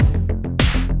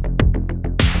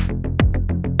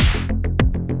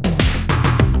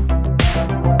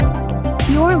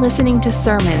listening to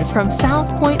sermons from South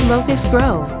Point Locust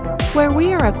Grove, where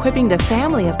we are equipping the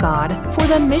family of God for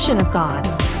the mission of God,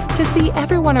 to see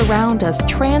everyone around us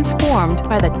transformed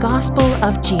by the gospel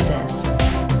of Jesus.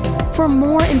 For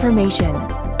more information,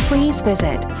 please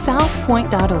visit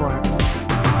southpoint.org.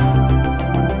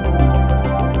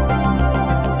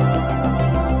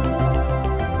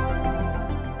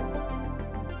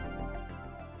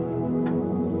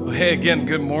 Hey again,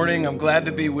 good morning. I'm glad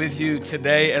to be with you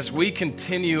today as we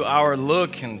continue our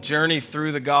look and journey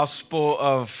through the Gospel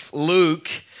of Luke,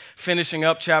 finishing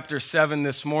up chapter 7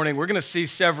 this morning. We're going to see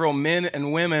several men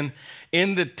and women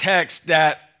in the text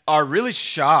that are really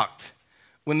shocked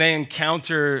when they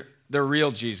encounter the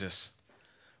real Jesus,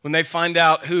 when they find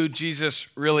out who Jesus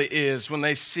really is, when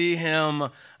they see him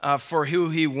for who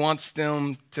he wants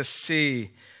them to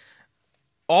see.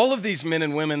 All of these men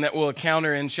and women that we'll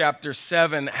encounter in chapter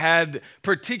 7 had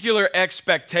particular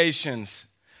expectations,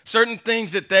 certain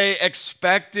things that they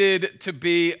expected to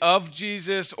be of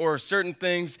Jesus, or certain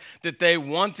things that they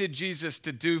wanted Jesus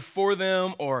to do for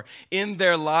them or in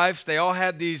their lives. They all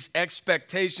had these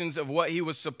expectations of what he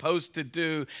was supposed to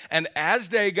do. And as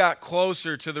they got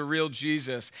closer to the real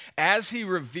Jesus, as he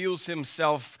reveals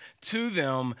himself to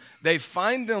them, they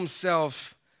find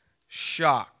themselves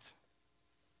shocked.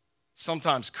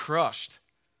 Sometimes crushed,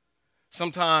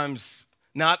 sometimes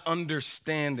not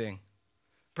understanding.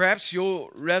 Perhaps you'll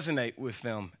resonate with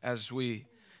them as we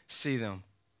see them.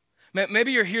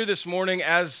 Maybe you're here this morning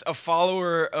as a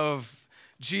follower of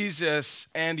Jesus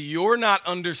and you're not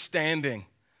understanding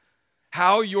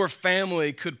how your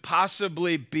family could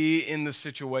possibly be in the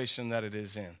situation that it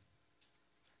is in.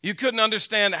 You couldn't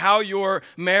understand how your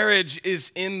marriage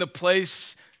is in the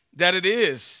place that it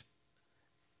is.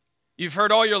 You've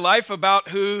heard all your life about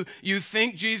who you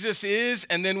think Jesus is,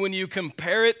 and then when you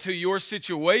compare it to your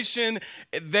situation,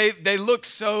 they look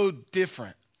so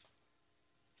different.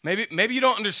 Maybe you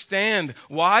don't understand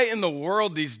why in the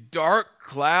world these dark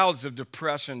clouds of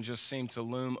depression just seem to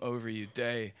loom over you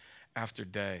day after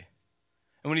day.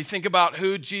 And when you think about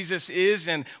who Jesus is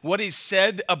and what he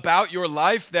said about your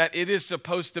life, that it is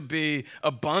supposed to be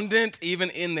abundant even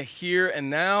in the here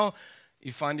and now,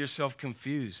 you find yourself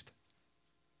confused.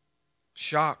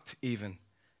 Shocked even,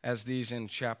 as these in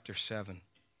chapter 7.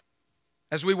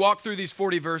 As we walk through these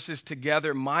 40 verses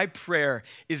together, my prayer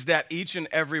is that each and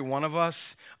every one of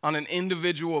us on an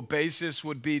individual basis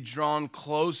would be drawn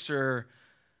closer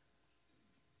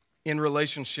in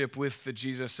relationship with the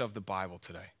Jesus of the Bible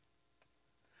today.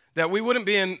 That we wouldn't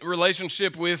be in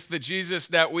relationship with the Jesus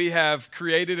that we have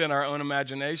created in our own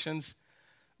imaginations.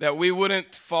 That we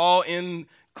wouldn't fall in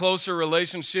closer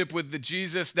relationship with the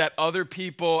Jesus that other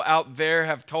people out there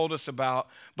have told us about,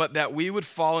 but that we would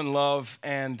fall in love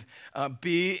and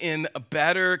be in a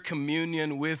better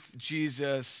communion with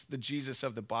Jesus, the Jesus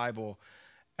of the Bible,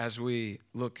 as we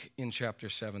look in chapter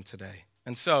 7 today.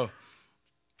 And so,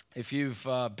 if you've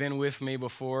been with me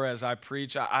before as I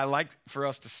preach, I like for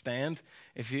us to stand.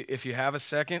 If you have a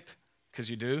second, because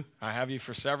you do, I have you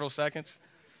for several seconds.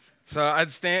 So I'd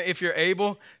stand, if you're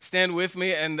able, stand with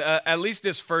me, and at least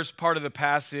this first part of the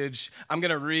passage, I'm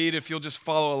going to read, if you'll just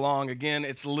follow along. Again,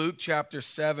 it's Luke chapter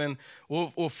 7.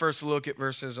 We'll first look at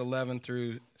verses 11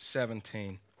 through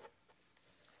 17.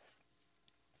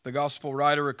 The gospel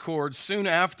writer records, soon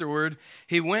afterward,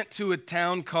 he went to a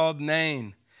town called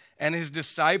Nain, and his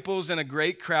disciples and a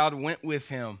great crowd went with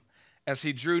him. As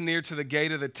he drew near to the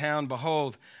gate of the town,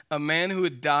 behold, a man who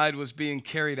had died was being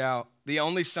carried out, the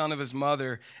only son of his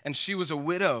mother, and she was a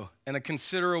widow, and a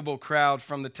considerable crowd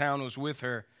from the town was with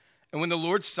her. And when the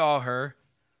Lord saw her,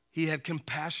 he had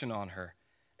compassion on her,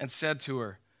 and said to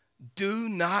her, "Do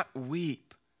not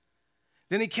weep."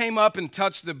 Then he came up and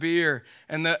touched the bier,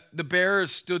 and the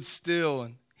bearers stood still.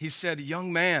 And he said,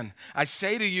 "Young man, I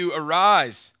say to you,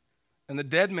 arise." And the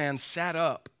dead man sat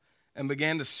up and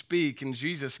began to speak, and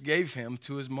Jesus gave him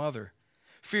to his mother.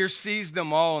 Fear seized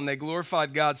them all, and they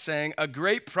glorified God, saying, "A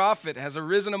great prophet has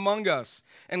arisen among us,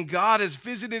 and God has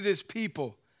visited his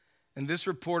people." And this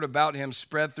report about him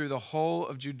spread through the whole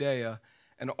of Judea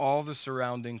and all the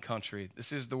surrounding country.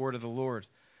 This is the word of the Lord.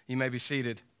 You may be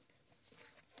seated.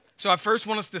 So I first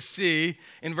want us to see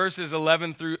in verses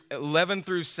 11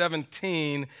 through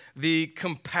 17 the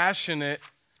compassionate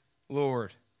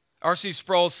Lord. R.C.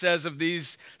 Sproul says of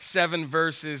these 7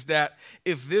 verses that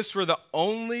if this were the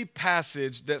only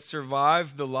passage that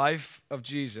survived the life of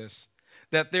Jesus,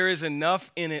 that there is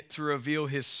enough in it to reveal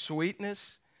his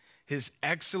sweetness, his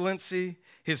excellency,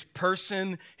 his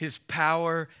person, his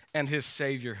power, and his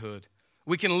saviorhood.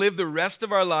 We can live the rest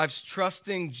of our lives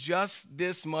trusting just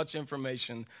this much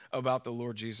information about the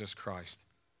Lord Jesus Christ.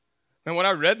 And when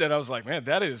I read that, I was like, man,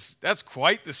 that's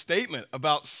quite the statement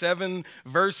about 7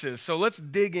 verses. So let's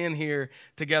dig in here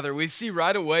together. We see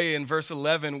right away in verse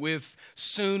 11 with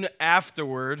soon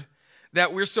afterward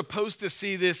that we're supposed to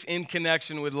see this in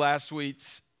connection with last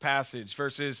week's passage,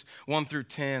 verses 1 through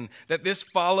 10, that this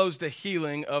follows the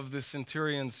healing of the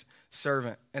centurion's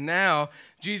servant. And now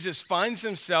Jesus finds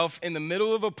himself in the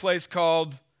middle of a place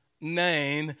called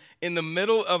Nain, in the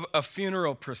middle of a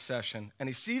funeral procession. And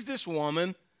he sees this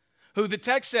woman who the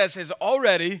text says has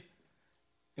already,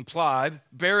 implied,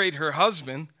 buried her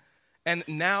husband, and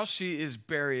now she is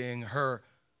burying her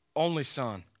only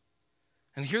son.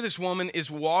 And here this woman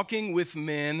is walking with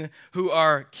men who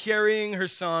are carrying her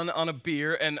son on a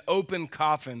bier, an open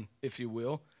coffin, if you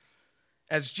will.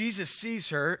 As Jesus sees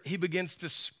her, he begins to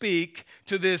speak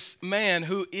to this man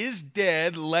who is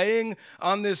dead, laying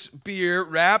on this bier,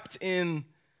 wrapped in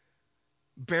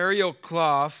burial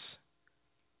cloths,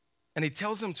 and he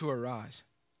tells him to arise.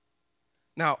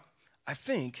 Now, I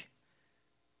think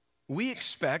we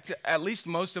expect, at least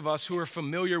most of us who are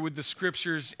familiar with the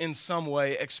scriptures in some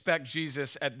way, expect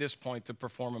Jesus at this point to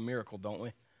perform a miracle, don't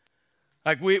we?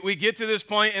 Like we get to this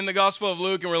point in the Gospel of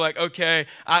Luke and we're like, okay,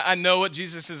 I know what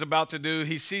Jesus is about to do.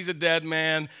 He sees a dead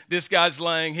man. This guy's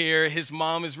laying here. His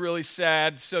mom is really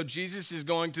sad. So Jesus is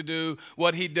going to do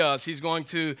what he does. He's going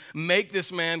to make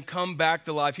this man come back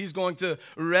to life. He's going to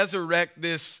resurrect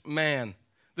this man.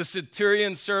 The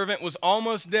centurion's servant was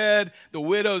almost dead. The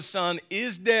widow's son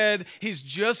is dead. He's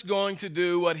just going to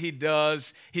do what he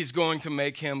does. He's going to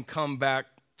make him come back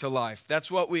to life.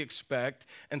 That's what we expect.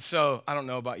 And so, I don't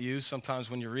know about you, sometimes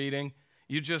when you're reading,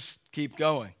 you just keep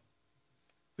going.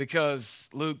 Because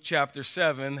Luke chapter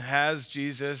 7 has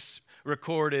Jesus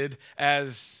recorded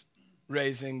as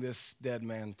raising this dead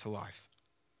man to life.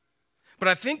 But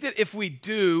I think that if we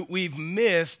do, we've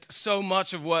missed so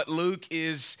much of what Luke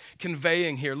is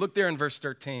conveying here. Look there in verse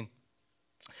 13.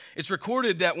 It's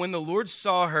recorded that when the Lord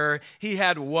saw her, he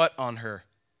had what on her?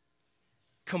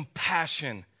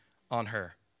 Compassion on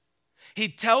her. He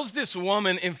tells this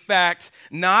woman, in fact,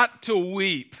 not to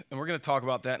weep. And we're going to talk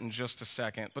about that in just a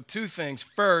second. But 2 things.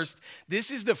 First,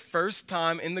 this is the first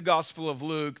time in the Gospel of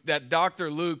Luke that Dr.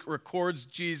 Luke records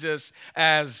Jesus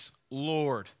as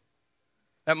Lord.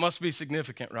 That must be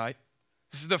significant, right?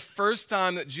 This is the first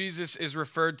time that Jesus is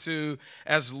referred to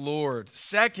as Lord.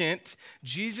 Second,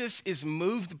 Jesus is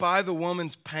moved by the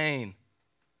woman's pain.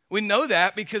 We know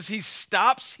that because he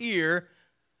stops here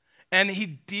and he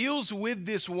deals with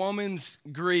this woman's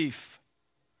grief.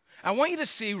 I want you to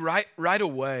see right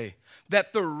away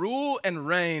that the rule and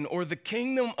reign, or the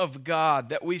kingdom of God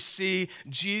that we see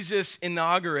Jesus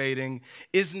inaugurating,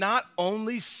 is not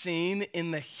only seen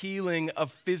in the healing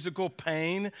of physical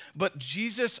pain, but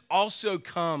Jesus also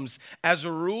comes as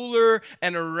a ruler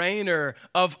and a reigner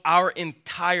of our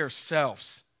entire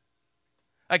selves.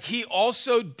 Like he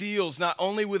also deals not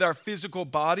only with our physical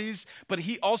bodies, but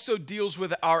he also deals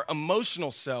with our emotional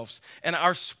selves and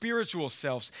our spiritual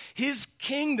selves. His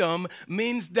kingdom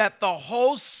means that the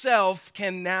whole self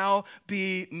can now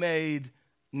be made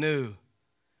new.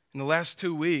 In the last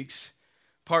 2 weeks,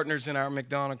 partners in our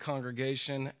McDonough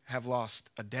congregation have lost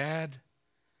a dad,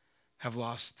 have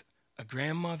lost a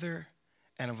grandmother,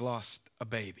 and have lost a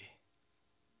baby.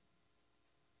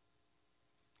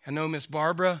 I know Miss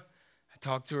Barbara.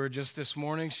 Talked to her just this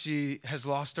morning. She has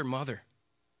lost her mother.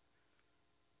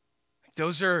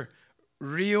 Those are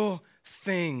real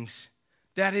things.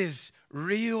 That is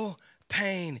real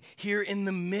pain here in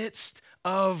the midst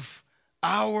of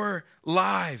our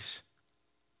lives.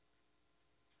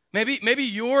 Maybe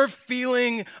you're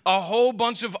feeling a whole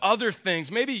bunch of other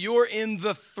things. Maybe you're in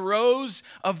the throes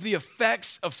of the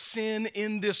effects of sin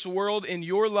in this world, in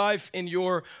your life, in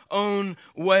your own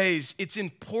ways. It's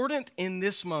important in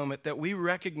this moment that we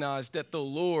recognize that the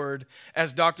Lord,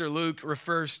 as Dr. Luke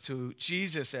refers to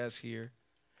Jesus as here,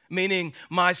 meaning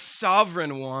my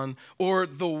sovereign one, or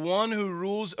the one who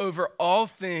rules over all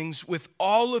things with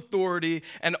all authority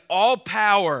and all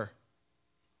power,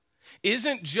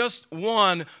 isn't just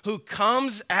one who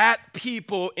comes at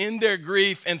people in their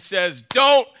grief and says,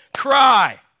 "Don't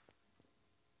cry."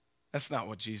 That's not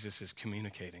what Jesus is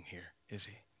communicating here, is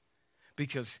he?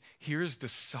 Because here's the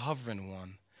sovereign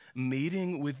one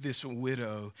meeting with this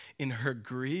widow in her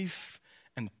grief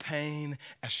and pain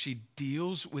as she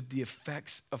deals with the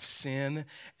effects of sin,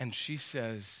 and she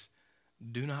says,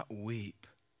 "Do not weep."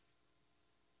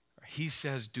 He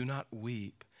says, "Do not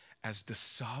weep," as the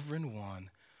sovereign one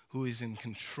who is in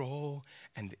control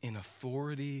and in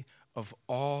authority of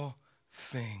all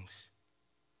things.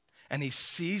 And he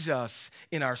sees us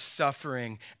in our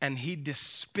suffering, and he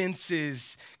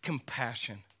dispenses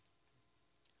compassion.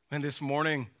 And this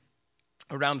morning,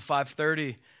 around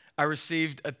 5:30, I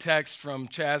received a text from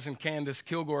Chaz and Candace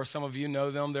Kilgore. Some of you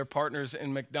know them. They're partners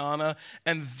in McDonough.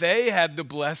 And they had the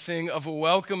blessing of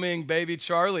welcoming baby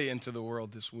Charlie into the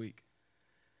world this week.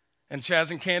 And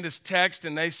Chaz and Candace text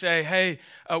and they say, hey,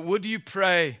 would you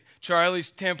pray?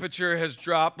 Charlie's temperature has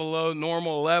dropped below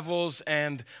normal levels,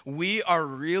 and we are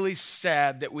really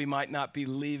sad that we might not be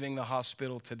leaving the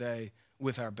hospital today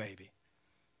with our baby.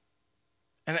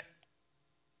 And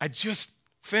I just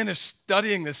finished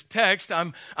studying this text.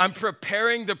 I'm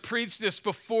preparing to preach this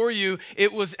before you.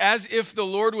 It was as if the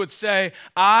Lord would say,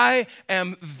 I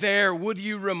am there. Would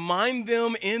you remind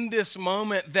them in this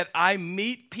moment that I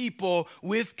meet people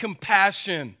with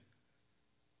compassion?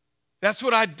 That's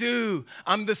what I do.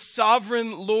 I'm the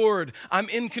sovereign Lord. I'm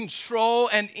in control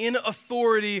and in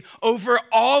authority over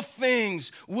all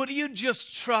things. Would you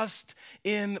just trust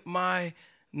in my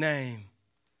name?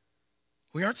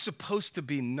 We aren't supposed to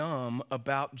be numb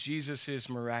about Jesus'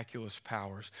 miraculous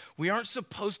powers. We aren't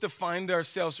supposed to find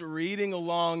ourselves reading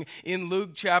along in Luke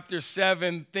chapter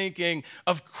 7 thinking,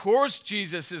 of course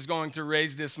Jesus is going to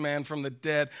raise this man from the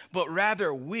dead, but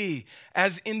rather we,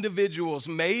 as individuals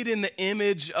made in the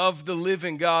image of the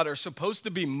living God, are supposed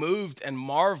to be moved and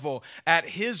marvel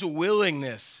at his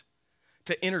willingness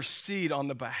to intercede on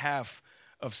the behalf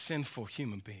of sinful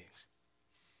human beings.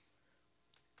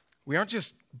 We aren't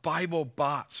just Bible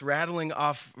bots rattling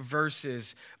off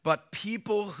verses, but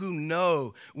people who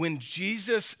know when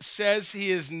Jesus says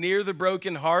he is near the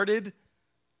brokenhearted,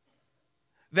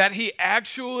 that he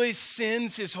actually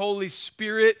sends his Holy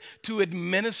Spirit to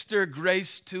administer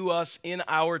grace to us in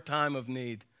our time of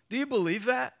need. Do you believe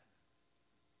that?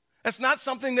 That's not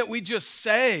something that we just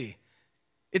say.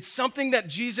 It's something that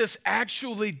Jesus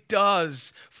actually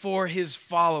does for his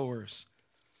followers.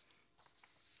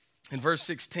 In verse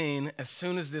 16, as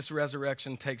soon as this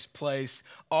resurrection takes place,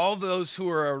 all those who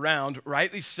are around,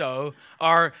 rightly so,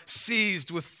 are seized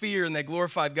with fear, and they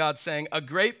glorified God, saying, a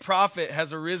great prophet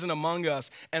has arisen among us,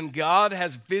 and God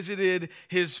has visited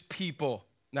his people.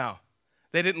 Now,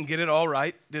 they didn't get it all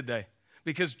right, did they?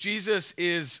 Because Jesus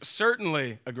is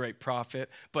certainly a great prophet,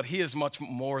 but he is much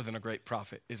more than a great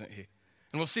prophet, isn't he?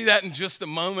 And we'll see that in just a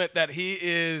moment, that he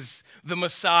is the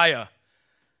Messiah.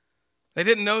 They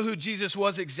didn't know who Jesus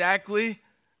was exactly,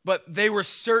 but they were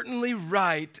certainly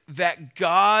right that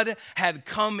God had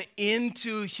come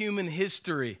into human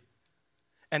history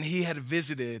and he had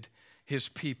visited his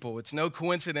people. It's no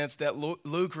coincidence that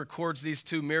Luke records these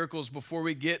two miracles before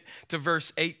we get to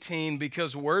verse 18,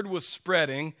 because word was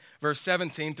spreading, verse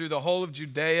 17, through the whole of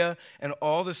Judea and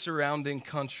all the surrounding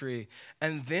country.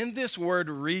 And then this word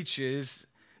reaches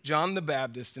John the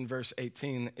Baptist in verse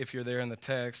 18, if you're there in the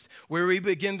text, where we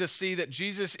begin to see that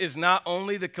Jesus is not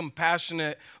only the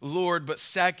compassionate Lord, but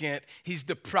second, he's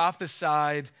the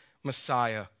prophesied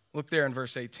Messiah. Look there in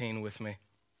verse 18 with me.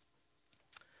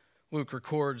 Luke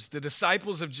records, the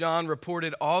disciples of John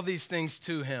reported all these things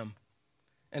to him.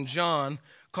 And John,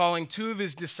 calling two of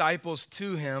his disciples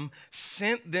to him,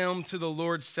 sent them to the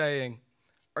Lord, saying,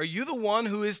 are you the one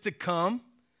who is to come,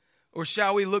 or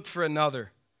shall we look for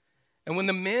another? And when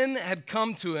the men had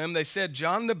come to him, they said,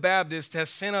 John the Baptist has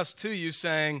sent us to you,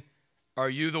 saying, are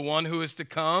you the one who is to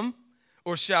come,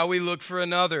 or shall we look for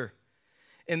another?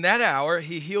 In that hour,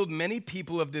 he healed many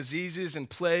people of diseases and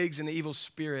plagues and evil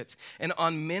spirits, and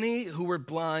on many who were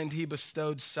blind he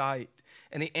bestowed sight.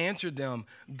 And he answered them,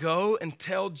 go and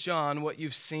tell John what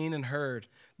you've seen and heard.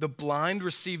 The blind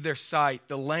receive their sight,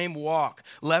 the lame walk,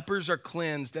 lepers are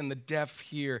cleansed, and the deaf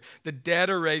hear. The dead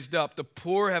are raised up, the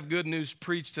poor have good news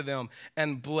preached to them,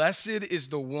 and blessed is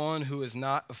the one who is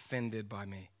not offended by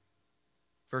me.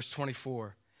 Verse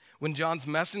 24, when John's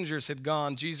messengers had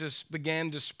gone, Jesus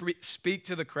began to speak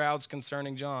to the crowds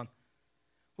concerning John.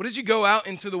 What did you go out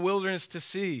into the wilderness to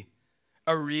see?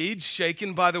 A reed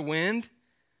shaken by the wind?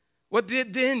 What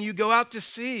did then you go out to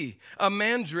see? A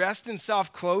man dressed in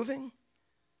soft clothing?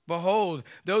 Behold,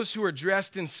 those who are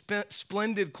dressed in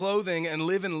splendid clothing and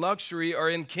live in luxury are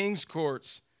in king's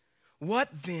courts.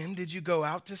 What then did you go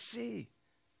out to see?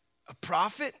 A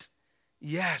prophet?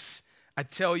 Yes, I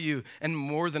tell you, and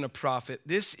more than a prophet.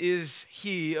 This is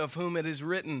he of whom it is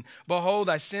written, behold,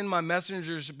 I send my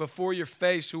messengers before your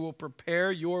face who will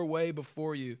prepare your way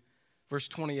before you. Verse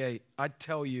 28, I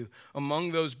tell you,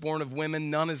 among those born of women,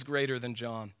 none is greater than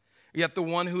John. Yet the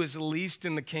one who is least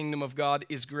in the kingdom of God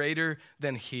is greater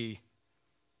than he.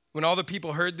 When all the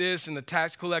people heard this, and the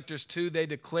tax collectors too, they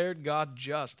declared God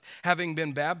just, having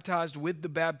been baptized with the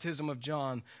baptism of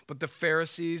John. But the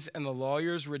Pharisees and the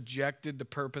lawyers rejected the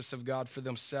purpose of God for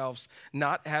themselves,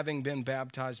 not having been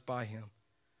baptized by him.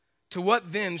 To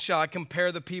what then shall I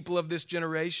compare the people of this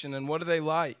generation, and what are they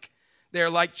like? They are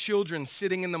like children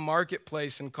sitting in the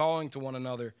marketplace and calling to one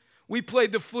another. We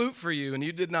played the flute for you, and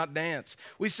you did not dance.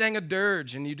 We sang a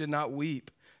dirge, and you did not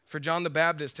weep. For John the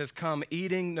Baptist has come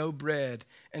eating no bread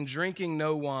and drinking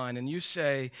no wine, and you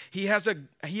say, he has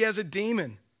a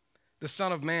demon. The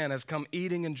Son of Man has come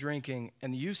eating and drinking,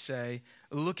 and you say,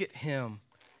 look at him,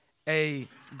 a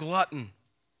glutton.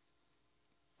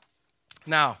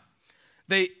 Now,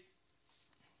 a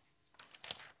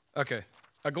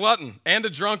glutton and a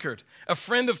drunkard, a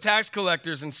friend of tax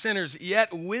collectors and sinners,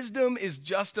 yet wisdom is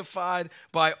justified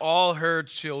by all her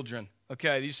children.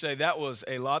 Okay, you say that was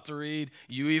a lot to read.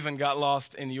 You even got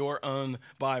lost in your own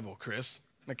Bible, Chris.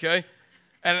 Okay?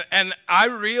 And I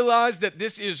realize that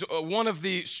this is one of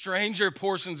the stranger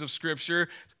portions of Scripture,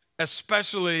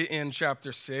 especially in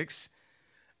chapter 6.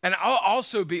 And I'll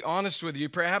also be honest with you,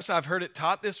 perhaps I've heard it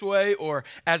taught this way, or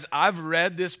as I've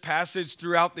read this passage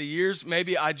throughout the years,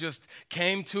 maybe I just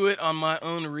came to it on my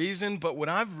own reason, but when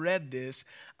I've read this,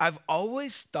 I've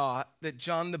always thought that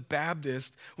John the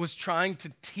Baptist was trying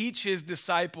to teach his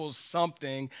disciples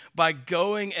something by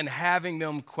going and having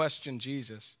them question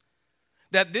Jesus.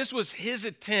 That this was his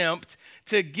attempt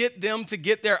to get them to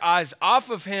get their eyes off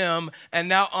of him and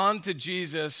now onto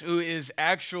Jesus, who is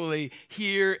actually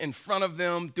here in front of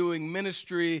them doing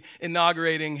ministry,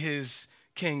 inaugurating his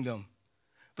kingdom.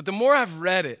 But the more I've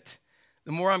read it,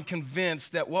 the more I'm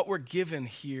convinced that what we're given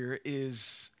here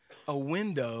is a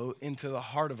window into the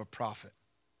heart of a prophet.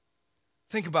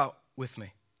 Think about with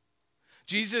me.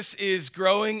 Jesus is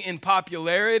growing in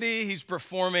popularity. He's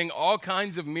performing all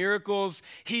kinds of miracles,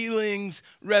 healings,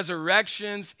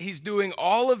 resurrections. He's doing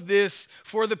all of this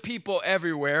for the people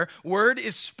everywhere. Word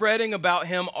is spreading about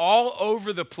him all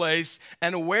over the place.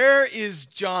 And where is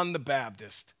John the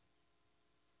Baptist?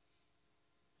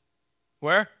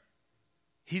 Where?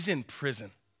 He's in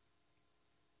prison.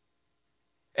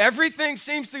 Everything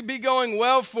seems to be going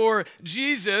well for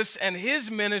Jesus and his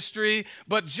ministry,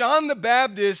 but John the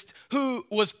Baptist, who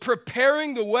was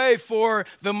preparing the way for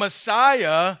the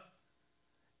Messiah,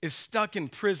 is stuck in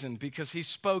prison because he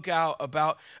spoke out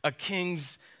about a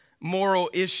king's moral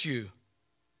issue.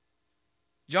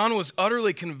 John was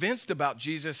utterly convinced about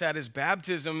Jesus at his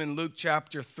baptism in Luke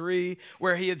chapter 3,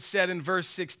 where he had said in verse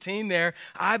 16 there,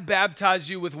 I baptize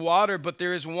you with water, but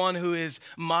there is one who is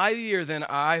mightier than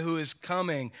I, who is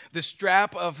coming, the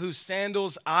strap of whose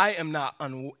sandals I am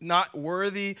not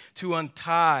worthy to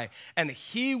untie, and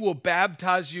he will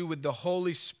baptize you with the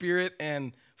Holy Spirit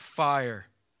and fire.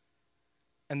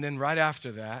 And then right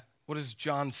after that, what does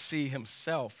John see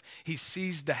himself? He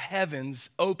sees the heavens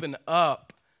open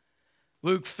up.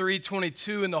 Luke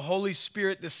 3:22, and the Holy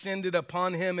Spirit descended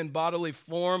upon him in bodily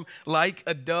form like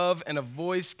a dove, and a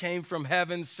voice came from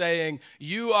heaven saying,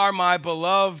 you are my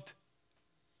beloved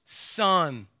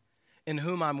Son, in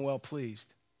whom I'm well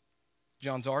pleased.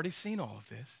 John's already seen all of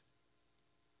this.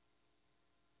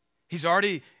 He's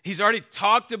already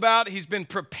talked about, he's been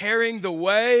preparing the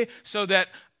way so that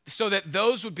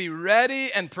those would be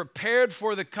ready and prepared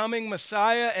for the coming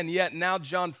Messiah, and yet now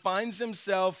John finds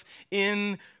himself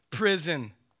in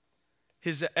prison.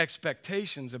 His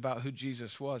expectations about who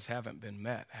Jesus was haven't been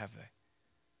met, have they?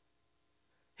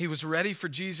 He was ready for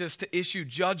Jesus to issue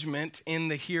judgment in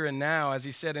the here and now, as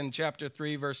he said in chapter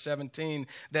 3, verse 17,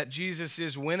 that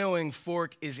Jesus' winnowing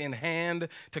fork is in hand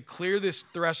to clear this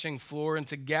threshing floor and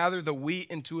to gather the wheat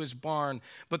into his barn,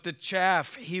 but the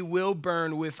chaff he will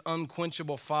burn with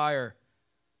unquenchable fire.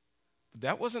 But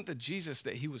that wasn't the Jesus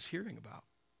that he was hearing about.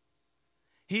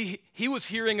 He was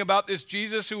hearing about this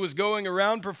Jesus who was going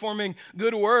around performing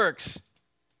good works,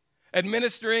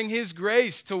 administering his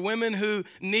grace to women who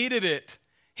needed it,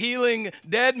 healing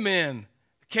dead men,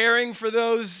 caring for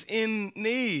those in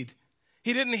need.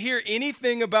 He didn't hear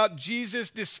anything about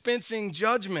Jesus dispensing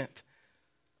judgment.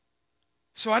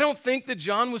 So I don't think that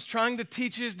John was trying to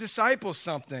teach his disciples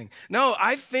something. No,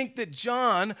 I think that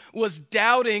John was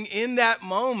doubting in that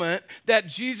moment that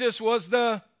Jesus was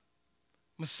the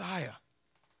Messiah.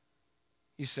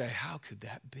 You say, how could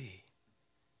that be?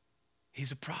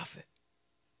 He's a prophet.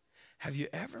 Have you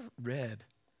ever read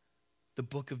the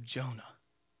book of Jonah?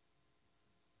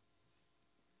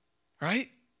 Right?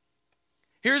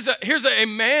 Here's a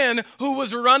man who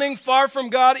was running far from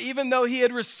God even though he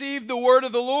had received the word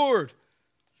of the Lord.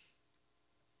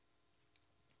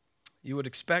 You would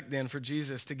expect then for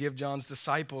Jesus to give John's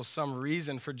disciples some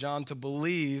reason for John to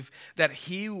believe that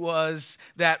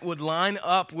that would line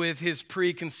up with his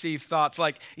preconceived thoughts.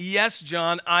 Like, yes,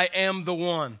 John, I am the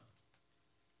one.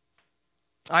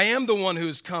 I am the one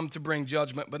who's come to bring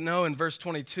judgment. But no, in verse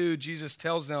 22, Jesus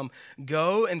tells them,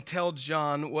 go and tell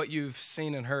John what you've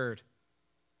seen and heard.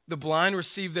 The blind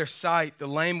receive their sight, the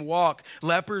lame walk,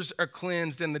 lepers are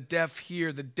cleansed, and the deaf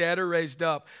hear. The dead are raised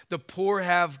up. The poor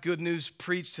have good news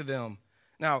preached to them.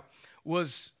 Now,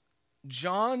 was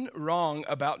John wrong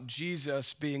about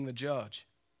Jesus being the judge?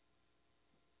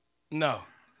 No,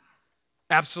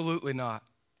 absolutely not.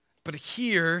 But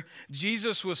here,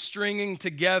 Jesus was stringing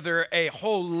together a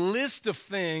whole list of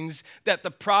things that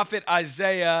the prophet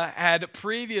Isaiah had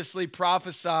previously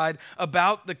prophesied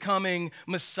about the coming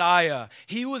Messiah.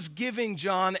 He was giving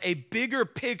John a bigger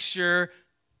picture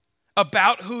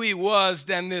about who he was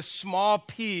than this small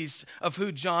piece of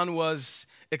who John was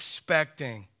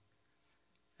expecting.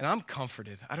 And I'm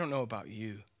comforted. I don't know about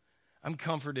you. I'm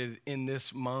comforted in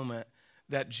this moment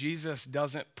that Jesus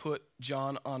doesn't put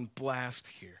John on blast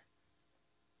here.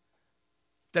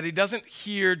 That he doesn't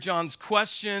hear John's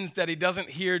questions, that he doesn't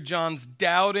hear John's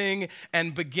doubting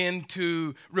and begin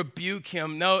to rebuke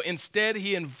him. No, instead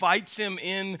he invites him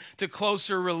into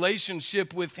closer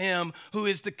relationship with him, who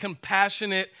is the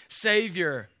compassionate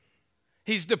Savior.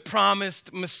 He's the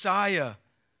promised Messiah.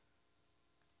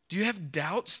 Do you have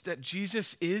doubts that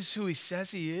Jesus is who he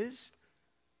says he is?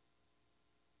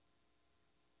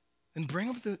 Then bring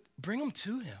them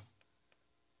to him.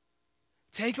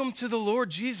 Take them to the Lord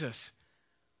Jesus.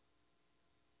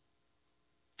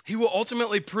 He will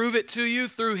ultimately prove it to you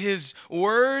through his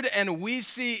word, and we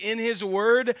see in his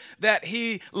word that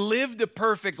he lived a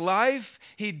perfect life.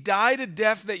 He died a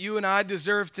death that you and I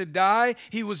deserve to die.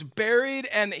 He was buried,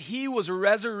 and he was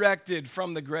resurrected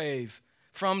from the grave,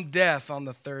 from death on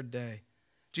the third day.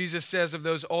 Jesus says of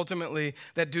those ultimately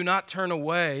that do not turn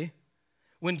away,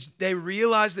 when they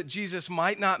realize that Jesus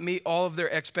might not meet all of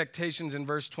their expectations in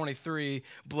verse 23,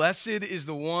 blessed is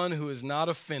the one who is not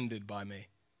offended by me.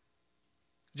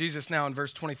 Jesus now in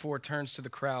verse 24 turns to the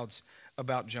crowds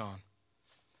about John.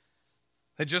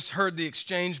 They just heard the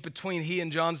exchange between he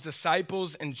and John's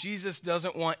disciples, and Jesus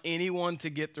doesn't want anyone to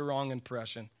get the wrong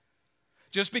impression.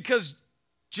 Just because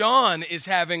John is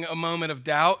having a moment of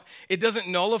doubt, it doesn't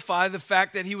nullify the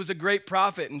fact that he was a great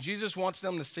prophet, and Jesus wants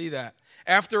them to see that.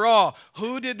 After all,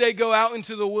 who did they go out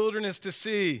into the wilderness to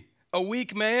see? A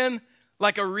weak man,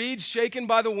 like a reed shaken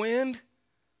by the wind?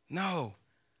 No.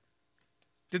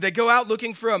 Did they go out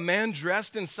looking for a man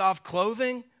dressed in soft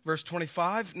clothing? Verse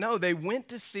 25. No, they went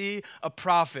to see a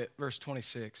prophet. Verse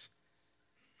 26.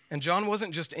 And John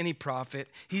wasn't just any prophet.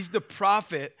 He's the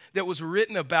prophet that was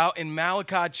written about in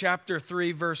Malachi chapter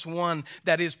 3, verse 1,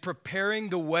 that is preparing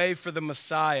the way for the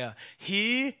Messiah.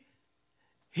 He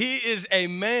is a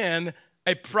man,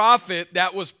 a prophet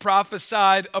that was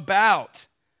prophesied about.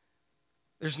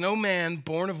 There's no man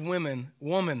born of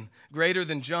woman greater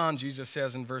than John, Jesus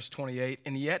says in verse 28.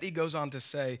 And yet he goes on to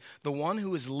say, the one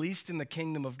who is least in the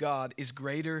kingdom of God is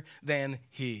greater than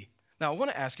he. Now, I want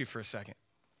to ask you for a second.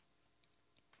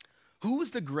 Who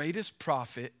was the greatest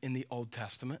prophet in the Old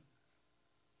Testament?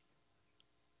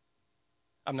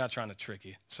 I'm not trying to trick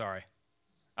you. Sorry.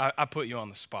 I put you on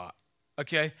the spot.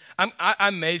 Okay?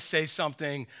 I may say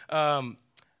something a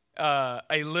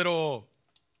little,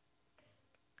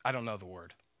 I don't know the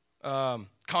word,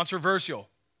 controversial,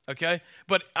 okay?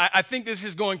 But I think this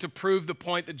is going to prove the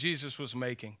point that Jesus was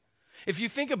making. If you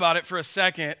think about it for a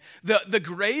second, the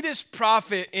greatest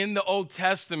prophet in the Old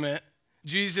Testament,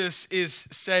 Jesus is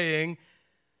saying,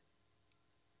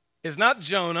 is not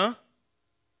Jonah,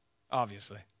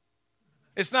 obviously.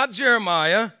 It's not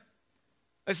Jeremiah.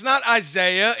 It's not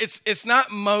Isaiah. It's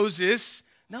not Moses.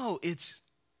 No, it's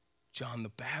John the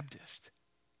Baptist.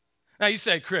 Now you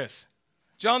say, Chris,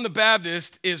 John the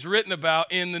Baptist is written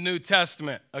about in the New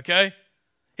Testament, okay?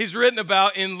 He's written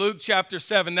about in Luke chapter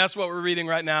 7. That's what we're reading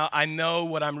right now. I know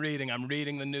what I'm reading. I'm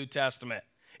reading the New Testament.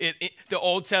 The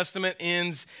Old Testament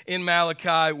ends in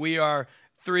Malachi. We are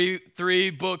three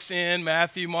books in,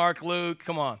 Matthew, Mark, Luke.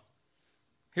 Come on.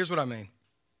 Here's what I mean.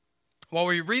 While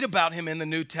we read about him in the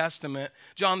New Testament,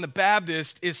 John the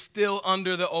Baptist is still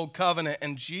under the Old Covenant,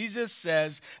 and Jesus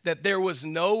says that there was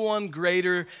no one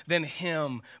greater than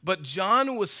him. But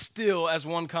John was still, as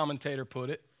one commentator put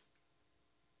it,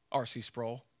 R.C.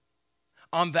 Sproul,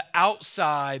 on the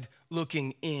outside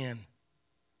looking in.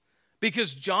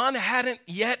 Because John hadn't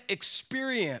yet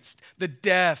experienced the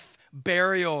death,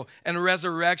 burial, and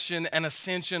resurrection and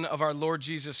ascension of our Lord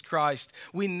Jesus Christ.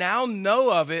 We now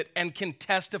know of it and can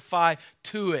testify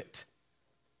to it.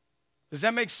 Does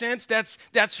that make sense?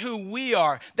 That's who we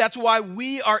are. That's why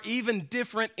we are even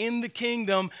different in the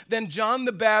kingdom than John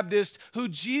the Baptist, who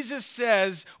Jesus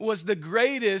says was the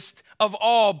greatest of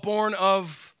all born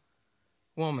of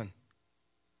woman.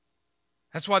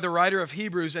 That's why the writer of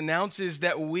Hebrews announces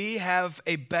that we have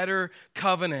a better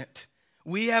covenant.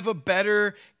 We have a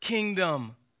better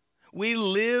kingdom. We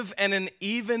live in an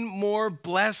even more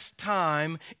blessed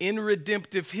time in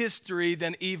redemptive history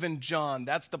than even John.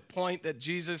 That's the point that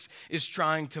Jesus is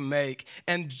trying to make.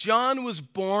 And John was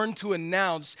born to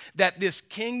announce that this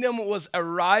kingdom was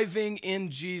arriving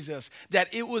in Jesus,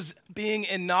 that it was being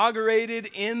inaugurated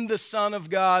in the Son of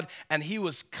God, and he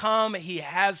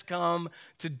has come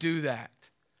to do that.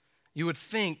 You would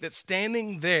think that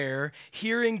standing there,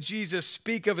 hearing Jesus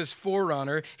speak of his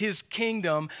forerunner, his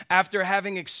kingdom, after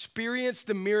having experienced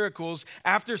the miracles,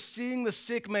 after seeing the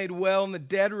sick made well and the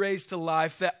dead raised to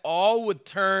life, that all would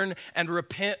turn and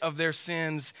repent of their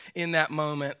sins in that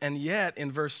moment. And yet,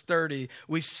 in verse 30,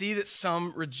 we see that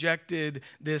some rejected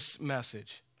this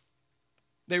message.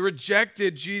 They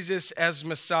rejected Jesus as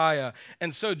Messiah.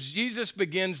 And so Jesus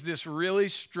begins this really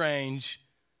strange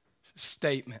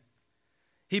statement.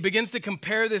 He begins to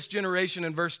compare this generation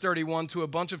in verse 31 to a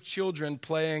bunch of children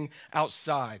playing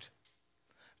outside.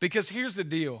 Because here's the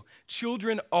deal.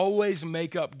 Children always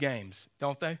make up games,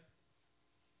 don't they?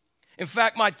 In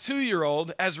fact, my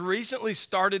 2-year-old has recently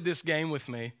started this game with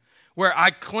me where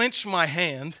I clench my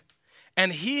hand,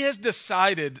 and he has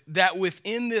decided that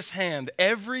within this hand,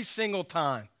 every single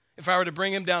time, if I were to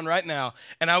bring him down right now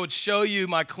and I would show you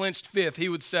my clenched fist, he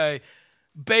would say,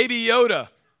 "Baby Yoda."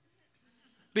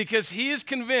 Because he is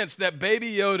convinced that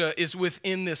Baby Yoda is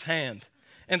within this hand.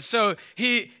 And so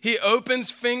he opens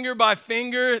finger by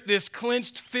finger this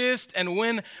clenched fist, and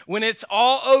when it's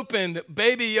all opened,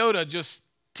 Baby Yoda just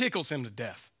tickles him to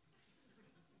death.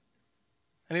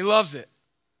 And he loves it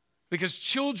because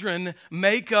children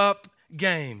make up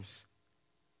games.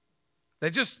 They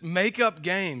just make up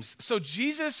games. So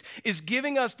Jesus is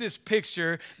giving us this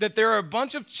picture that there are a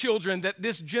bunch of children, that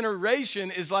this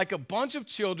generation is like a bunch of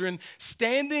children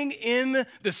standing in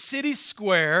the city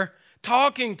square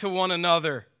talking to one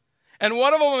another. And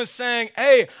one of them is saying,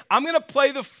 "Hey, I'm going to play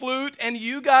the flute and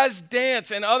you guys dance."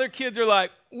 And other kids are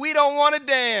like, "We don't want to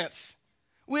dance.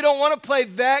 We don't want to play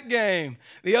that game."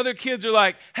 The other kids are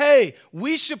like, "Hey,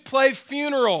 we should play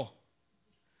funeral."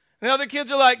 And the other kids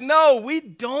are like, "No, we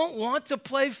don't want to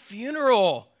play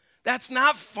funeral. That's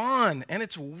not fun, and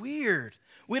it's weird.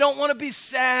 We don't want to be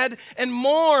sad and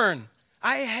mourn.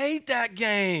 I hate that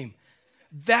game."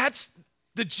 That's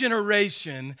the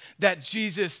generation that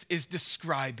Jesus is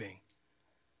describing.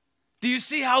 Do you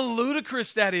see how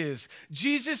ludicrous that is?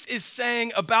 Jesus is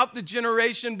saying about the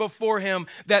generation before him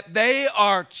that they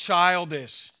are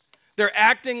childish. They're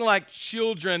acting like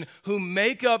children who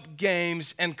make up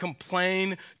games and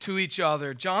complain to each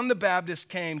other. John the Baptist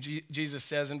came, Jesus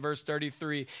says in verse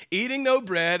 33, eating no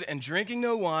bread and drinking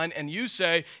no wine, and you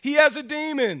say, "He has a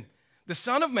demon." The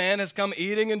Son of Man has come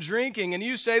eating and drinking, and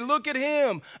you say, "Look at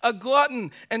him, a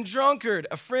glutton and drunkard,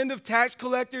 a friend of tax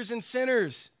collectors and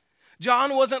sinners."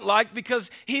 John wasn't liked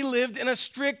because he lived in a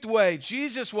strict way.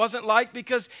 Jesus wasn't liked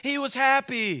because he was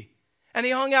happy and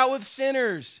he hung out with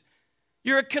sinners.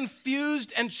 You're a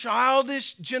confused and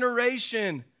childish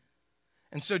generation.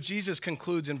 And so Jesus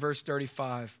concludes in verse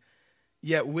 35,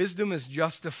 "Yet wisdom is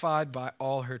justified by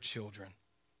all her children."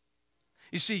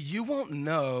 You see, you won't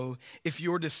know if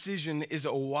your decision is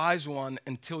a wise one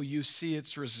until you see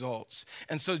its results.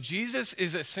 And so Jesus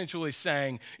is essentially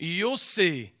saying, you'll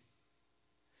see.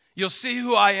 You'll see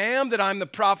who I am, that I'm the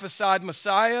prophesied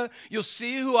Messiah. You'll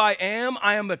see who I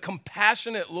am the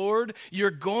compassionate Lord. You're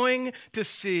going to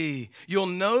see. You'll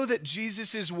know that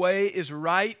Jesus' way is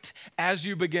right as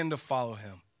you begin to follow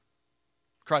him.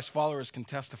 Christ followers can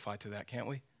testify to that, can't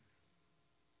we?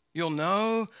 You'll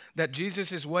know that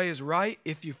Jesus' way is right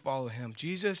if you follow him.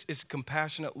 Jesus is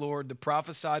compassionate Lord, the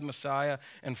prophesied Messiah.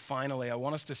 And finally, I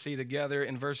want us to see together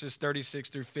in verses 36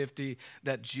 through 50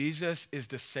 that Jesus is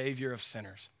the Savior of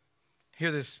sinners.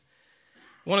 Hear this.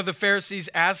 One of the Pharisees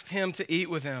asked him to eat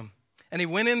with him. And he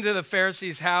went into the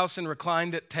Pharisee's house and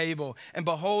reclined at table. And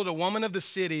behold, a woman of the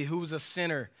city who was a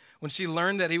sinner, when she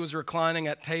learned that he was reclining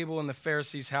at table in the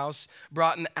Pharisee's house,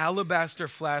 brought an alabaster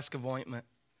flask of ointment.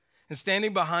 And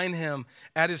standing behind him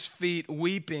at his feet,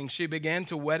 weeping, she began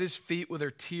to wet his feet with her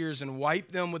tears and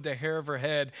wiped them with the hair of her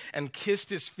head and kissed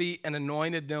his feet and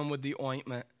anointed them with the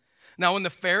ointment. Now, when the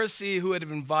Pharisee who had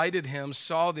invited him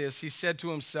saw this, he said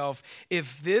to himself,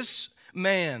 "If this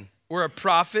man were a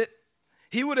prophet,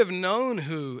 he would have known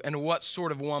who and what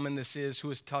sort of woman this is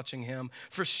who is touching him,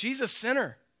 for she's a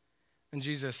sinner." And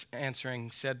Jesus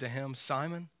answering said to him,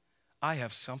 "Simon, I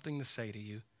have something to say to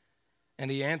you."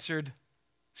 And he answered,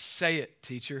 "Say it,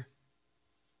 teacher."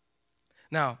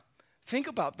 Now, think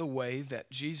about the way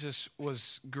that Jesus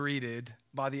was greeted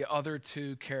by the other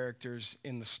two characters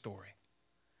in the story.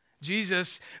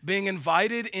 Jesus, being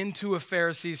invited into a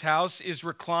Pharisee's house, is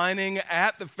reclining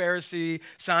at the Pharisee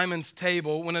Simon's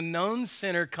table when a known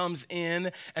sinner comes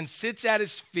in and sits at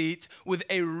his feet with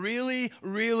a really,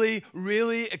 really,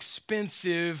 really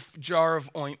expensive jar of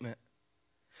ointment.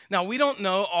 Now, we don't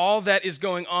know all that is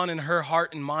going on in her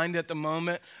heart and mind at the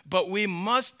moment, but we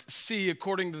must see,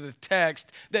 according to the text,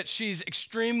 that she's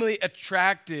extremely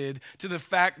attracted to the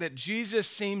fact that Jesus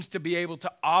seems to be able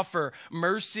to offer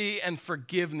mercy and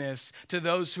forgiveness to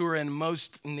those who are in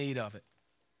most need of it.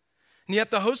 And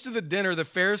yet the host of the dinner, the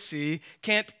Pharisee,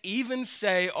 can't even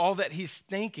say all that he's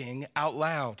thinking out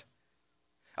loud.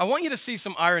 I want you to see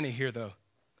some irony here, though.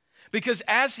 Because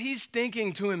as he's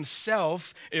thinking to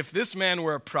himself, if this man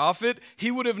were a prophet,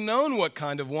 he would have known what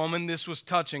kind of woman this was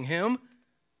touching him.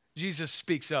 Jesus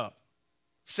speaks up,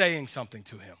 saying something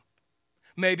to him.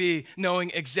 Maybe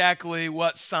knowing exactly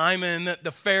what Simon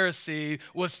the Pharisee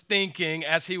was thinking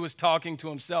as he was talking to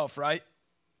himself, right?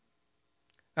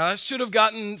 Now that should have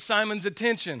gotten Simon's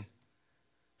attention.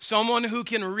 Someone who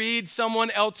can read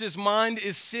someone else's mind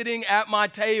is sitting at my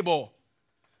table.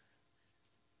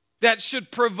 That should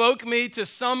provoke me to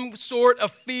some sort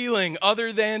of feeling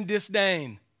other than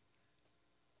disdain.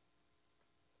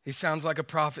 He sounds like a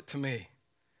prophet to me.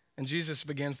 And Jesus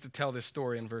begins to tell this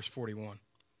story in verse 41.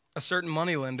 A certain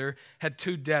moneylender had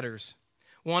 2 debtors.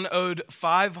 One owed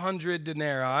 500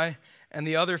 denarii and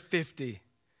the other 50.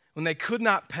 When they could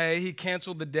not pay, he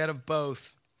canceled the debt of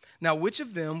both. Now, which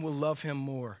of them will love him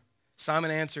more? Simon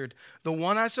answered, the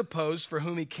one, I suppose, for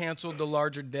whom he canceled the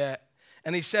larger debt.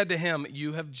 And he said to him,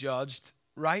 you have judged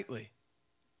rightly.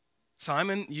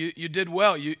 Simon, you did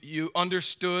well. You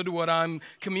understood what I'm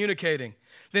communicating.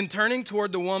 Then turning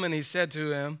toward the woman, he said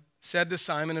to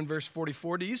Simon in verse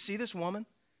 44, do you see this woman?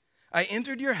 I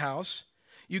entered your house.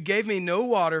 You gave me no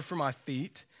water for my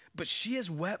feet, but she has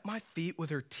wet my feet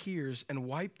with her tears and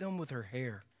wiped them with her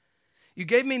hair. You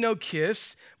gave me no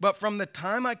kiss, but from the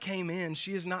time I came in,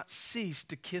 she has not ceased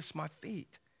to kiss my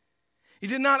feet. You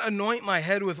did not anoint my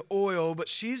head with oil, but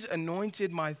she's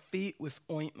anointed my feet with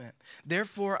ointment.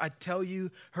 Therefore, I tell you,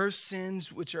 her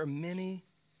sins, which are many,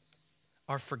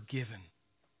 are forgiven.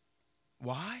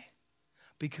 Why?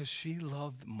 Because she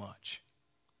loved much.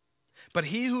 But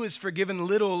he who is forgiven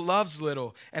little loves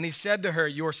little. And he said to her,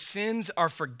 your sins are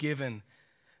forgiven.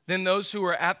 Then those who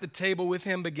were at the table with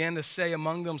him began to say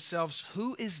among themselves,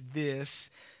 who is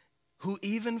this who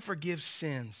even forgives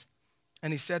sins?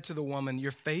 And he said to the woman,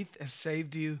 your faith has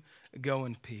saved you. Go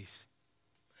in peace.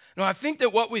 Now, I think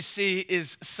that what we see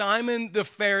is Simon the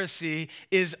Pharisee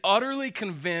is utterly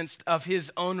convinced of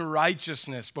his own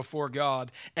righteousness before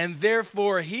God. And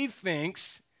therefore, he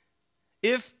thinks,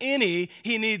 if any,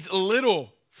 he needs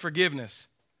little forgiveness.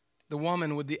 The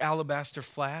woman with the alabaster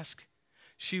flask,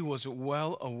 she was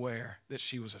well aware that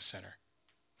she was a sinner.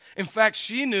 In fact,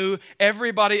 she knew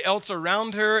everybody else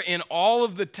around her in all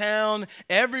of the town,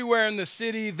 everywhere in the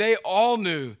city, they all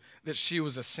knew that she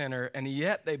was a sinner, and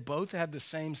yet they both had the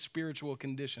same spiritual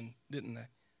condition, didn't they?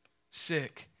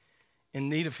 Sick, in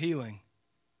need of healing,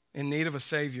 in need of a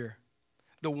Savior.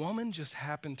 The woman just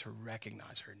happened to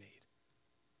recognize her need.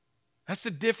 That's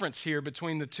the difference here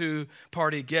between the two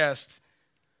party guests.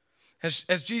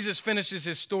 As Jesus finishes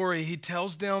his story, he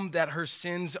tells them that her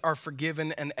sins are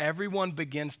forgiven, and everyone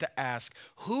begins to ask,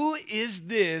 who is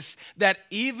this that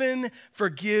even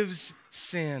forgives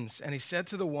sins? And he said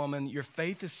to the woman, your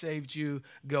faith has saved you,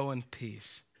 go in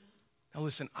peace. Now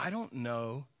listen, I don't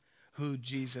know who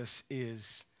Jesus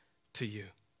is to you.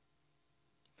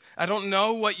 I don't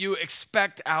know what you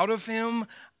expect out of him.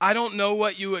 I don't know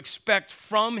what you expect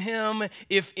from him,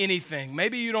 if anything.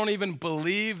 Maybe you don't even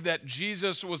believe that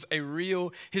Jesus was a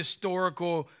real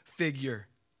historical figure.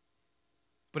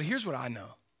 But here's what I know.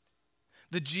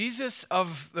 The Jesus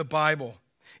of the Bible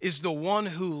is the one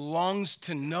who longs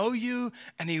to know you,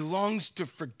 and he longs to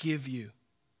forgive you.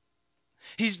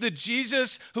 He's the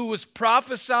Jesus who was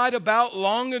prophesied about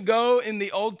long ago in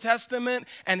the Old Testament,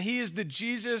 and he is the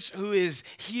Jesus who is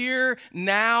here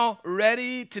now,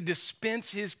 ready to dispense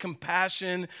his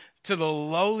compassion to the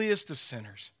lowliest of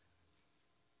sinners.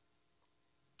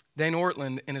 Dane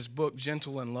Ortland, in his book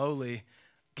Gentle and Lowly,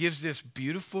 gives this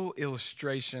beautiful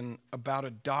illustration about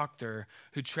a doctor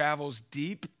who travels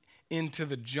deep into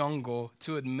the jungle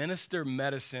to administer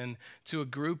medicine to a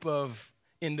group of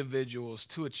individuals,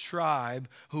 to a tribe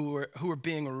who were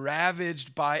being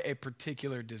ravaged by a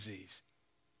particular disease.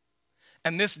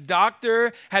 And this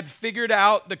doctor had figured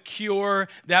out the cure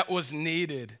that was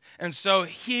needed. And so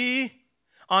he,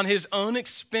 on his own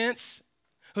expense,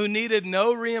 who needed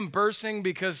no reimbursing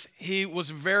because he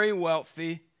was very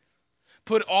wealthy,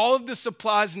 put all of the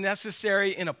supplies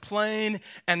necessary in a plane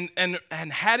and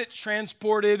had it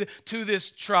transported to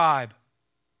this tribe.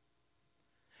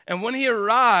 And when he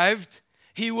arrived,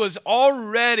 he was all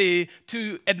ready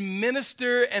to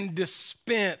administer and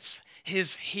dispense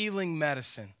his healing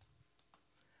medicine.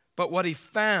 But what he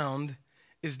found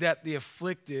is that the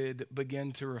afflicted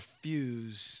began to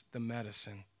refuse the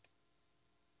medicine.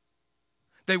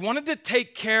 They wanted to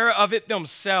take care of it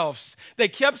themselves. They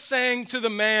kept saying to the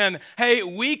man, hey,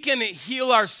 we can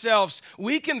heal ourselves.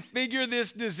 We can figure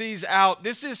this disease out.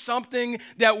 This is something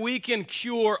that we can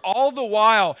cure. All the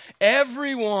while,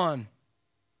 everyone,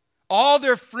 all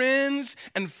their friends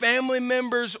and family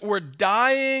members were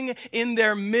dying in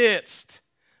their midst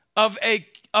of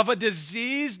a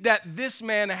disease that this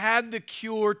man had the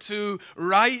cure to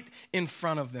right in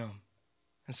front of them.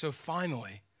 And so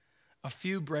finally, a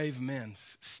few brave men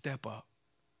step up.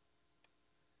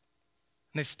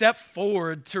 And they step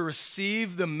forward to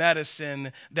receive the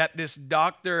medicine that this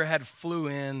doctor had flew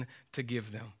in to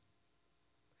give them.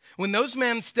 When those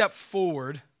men step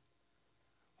forward,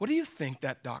 what do you think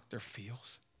that doctor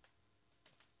feels?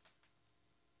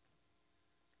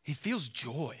 He feels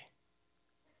joy.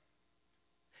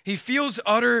 He feels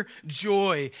utter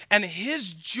joy, and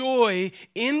his joy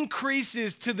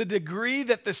increases to the degree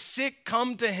that the sick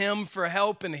come to him for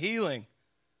help and healing.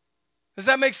 Does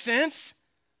that make sense?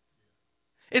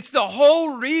 It's the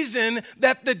whole reason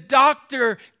that the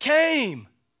doctor came.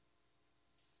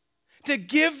 To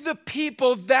give the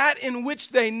people that in which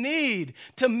they need,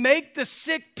 to make the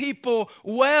sick people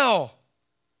well.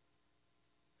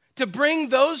 To bring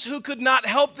those who could not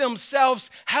help themselves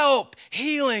help,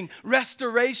 healing,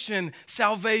 restoration,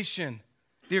 salvation.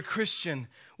 Dear Christian,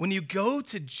 when you go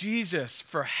to Jesus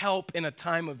for help in a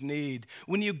time of need,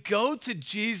 when you go to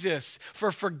Jesus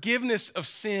for forgiveness of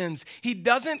sins, he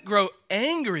doesn't grow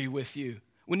angry with you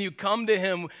when you come to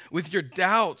him with your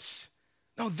doubts.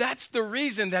 No, that's the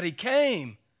reason that he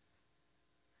came.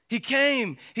 He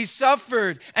came, he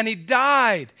suffered, and he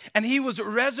died, and he was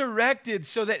resurrected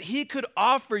so that he could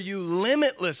offer you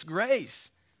limitless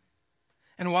grace.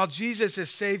 And while Jesus as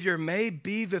Savior may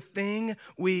be the thing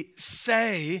we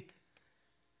say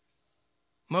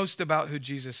most about who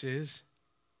Jesus is,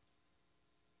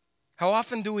 how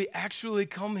often do we actually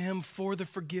come to him for the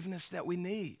forgiveness that we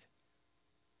need?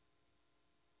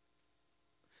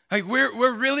 Like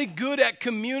we're really good at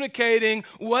communicating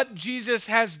what Jesus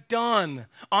has done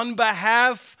on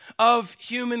behalf of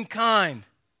humankind.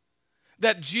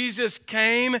 That Jesus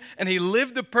came and he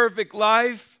lived a perfect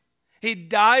life. He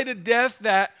died a death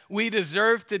that we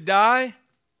deserve to die,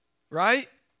 right?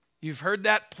 You've heard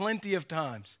that plenty of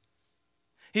times.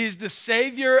 He's the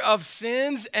Savior of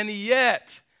sins, and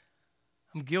yet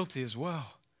I'm guilty as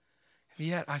well. And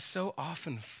yet I so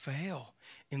often fail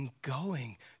in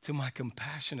going to my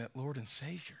compassionate Lord and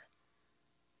Savior.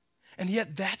 And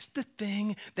yet that's the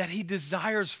thing that he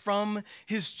desires from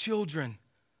his children.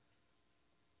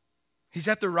 He's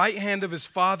at the right hand of his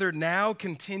Father now,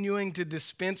 continuing to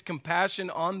dispense compassion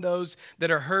on those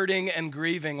that are hurting and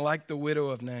grieving, like the widow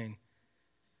of Nain.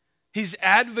 He's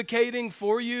advocating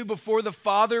for you before the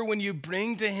Father when you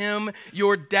bring to him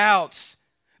your doubts.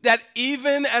 That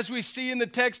even as we see in the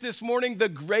text this morning, the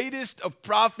greatest of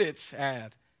prophets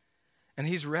had. And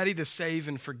he's ready to save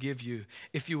and forgive you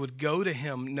if you would go to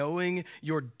him knowing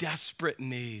your desperate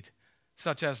need,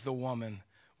 such as the woman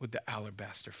with the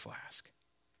alabaster flask.